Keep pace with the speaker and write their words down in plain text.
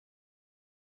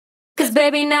'Cause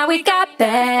baby, now we got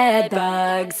bed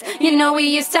bugs. You know we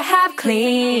used to have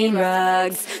clean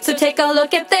rugs. So take a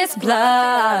look at this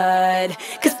blood.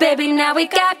 'Cause baby, now we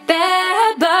got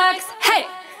bed bugs. Hey!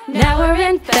 Now we're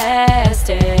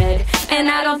infested, and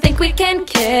I don't think we can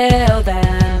kill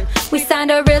them. We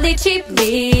signed a really cheap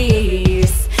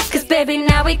lease. 'Cause baby,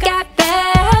 now we got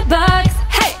bed bugs.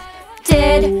 Hey!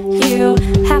 Did you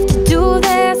have to do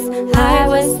this? I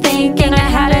was thinking I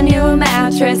had a new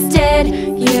mattress. Did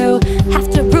you have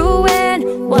to ruin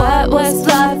what was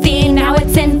fluffy? Now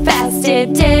it's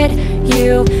infested. Did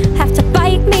you have to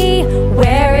bite me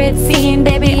where it seemed?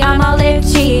 Baby, I'm all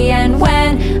itchy, and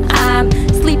when I'm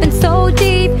sleeping so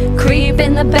deep, creep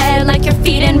in the bed like you're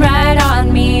feeding right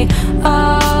on me.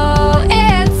 Oh,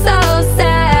 it's so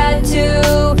sad to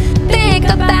think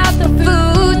about the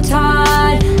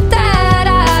futon that I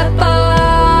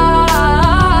bought.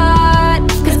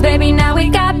 'Cause baby, now we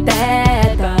got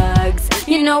bed bugs.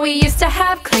 You know we used to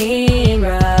have clean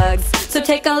rugs. So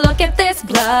take a look at this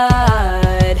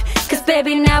blood. 'Cause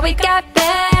baby, now we got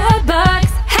bed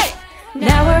bugs. Hey!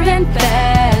 Now we're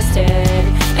infested,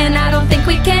 and I don't think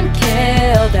we can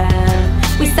kill them.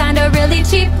 We signed a really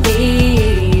cheap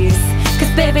lease.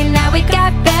 'Cause baby, now we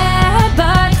got bed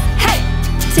bugs. Hey!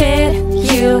 Did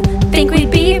you think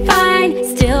we'd be fine?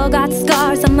 Still got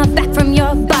scars on my back from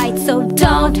your bite. So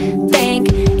don't think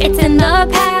it's in the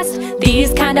past.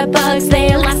 These kind of bugs, they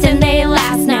last and they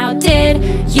last. Now did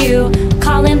you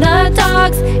call in the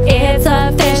dogs? It's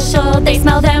official, they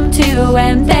smell them too,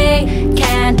 and they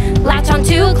can latch on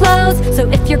too close. So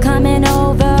if you're coming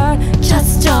over,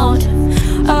 just don't.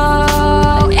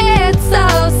 Oh, it's so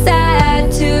sad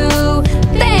to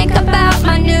think about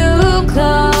my new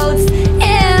clothes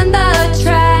in the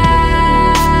trash.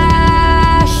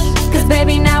 'Cause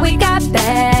baby, now we got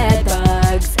bed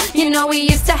bugs. You know we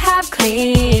used to have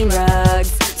clean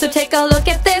rugs. So take a look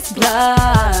at this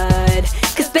blood.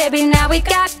 'Cause baby, now we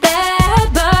got bed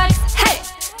bugs. Hey!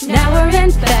 Now we're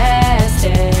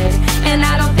infested, and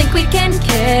I don't think we can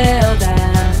kill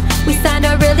them. We signed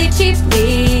a really cheap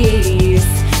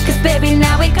lease. 'Cause baby,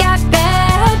 now we got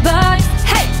bed bugs.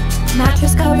 Hey!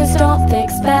 Mattress covers don't fix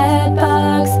bed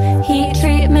bugs. Heat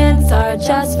treatments are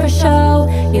just for show.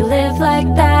 You live like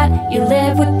that, you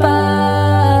live with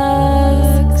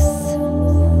bugs.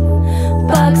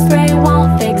 Bug spray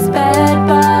won't fix bed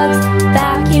bugs.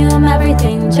 Vacuum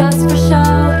everything just for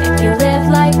show. If you live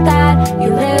like that, you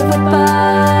live with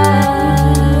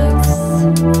bugs.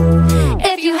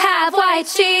 If you have white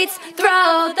sheets,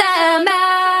 throw them out.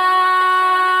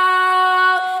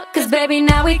 'Cause baby,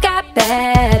 now we got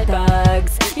bed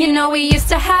bugs. You know we used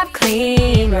to have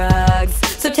clean rugs.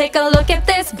 So take a look at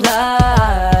this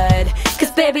blood.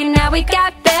 'Cause baby, now we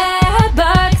got bed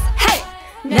bugs. Hey!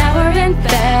 Now we're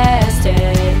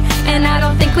infested, and I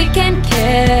don't think we can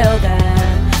kill them.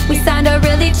 We signed a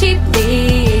really cheap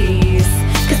lease.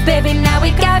 'Cause baby, now we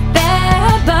got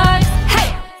bed bugs. Hey!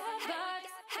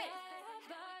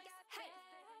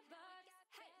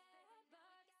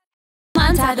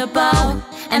 Untie the bow,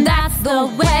 and that's the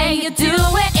way you do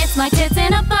it. It's my tits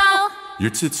in a bow.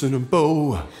 Your tits in a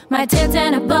bow. My tits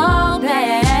in a bow,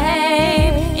 babe.